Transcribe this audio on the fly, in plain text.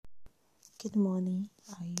Good morning.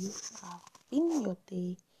 How you have been your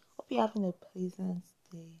day? Hope you're having a pleasant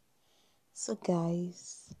day. So,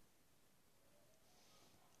 guys,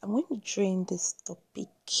 I'm going to train this topic,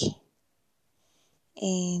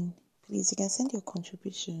 and please, you can send your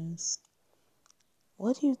contributions.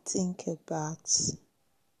 What do you think about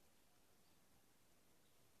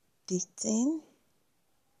dating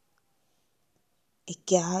a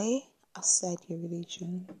guy outside your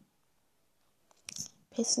religion?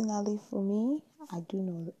 Personally, for me, I do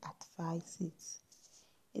not advise it.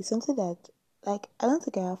 It's something that, I don't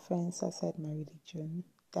think I have friends outside my religion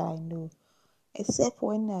that I know. Except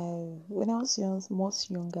when I was young,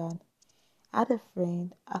 most younger, I had a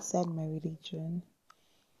friend outside my religion.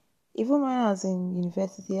 Even when I was in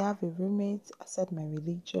university, I have a roommate outside my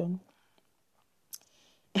religion.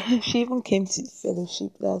 She even came to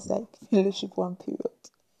fellowship. That's like fellowship one period.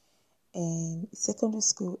 And secondary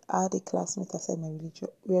school, I had a classmate outside my religion.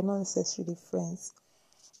 We are not necessarily friends.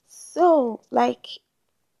 So,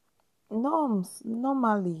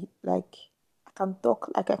 normally, I can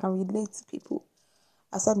talk, I can relate to people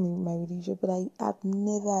outside my religion, but I had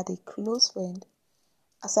never had a close friend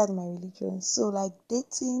outside my religion. So,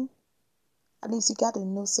 dating, at least you got to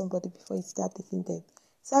know somebody before you start dating them.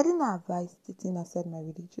 So I didn't advise dating outside my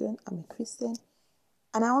religion. I'm a Christian,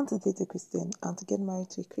 and I want to date a Christian and to get married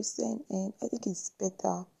to a Christian. And I think it's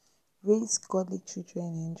better raise godly children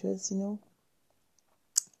and just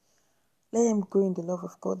let them grow in the love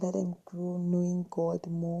of God. Let them grow knowing God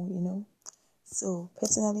more. So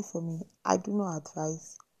personally, for me, I do not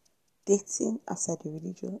advise dating outside the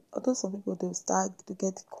religion. Although some people they'll start to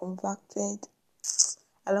get converted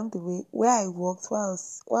along the way. Where I worked, while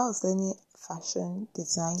I was learning fashion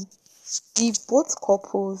design, the both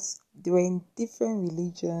couples they were in different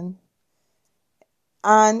religion,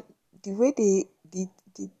 and the way they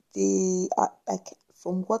like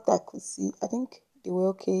from what I could see, I think they were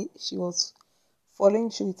okay. She was following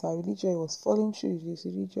through with her religion. He was following through with his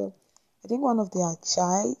religion. I think one of their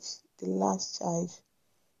child, the last child,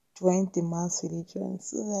 joined the mass religion.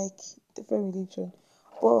 So different religion.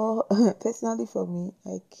 But personally for me,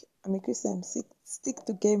 I'm a Christian. Stick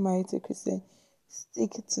to getting married to a Christian.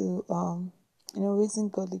 Stick to raising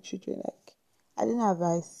godly children. I didn't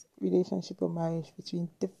advise relationship or marriage between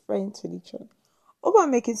different religion. Hope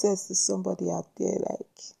I'm making sense to somebody out there.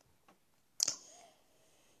 It's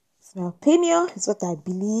my opinion. It's what I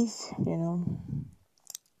believe.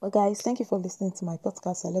 Well, guys, thank you for listening to my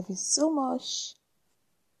podcast. I love you so much.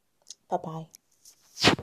 Bye bye.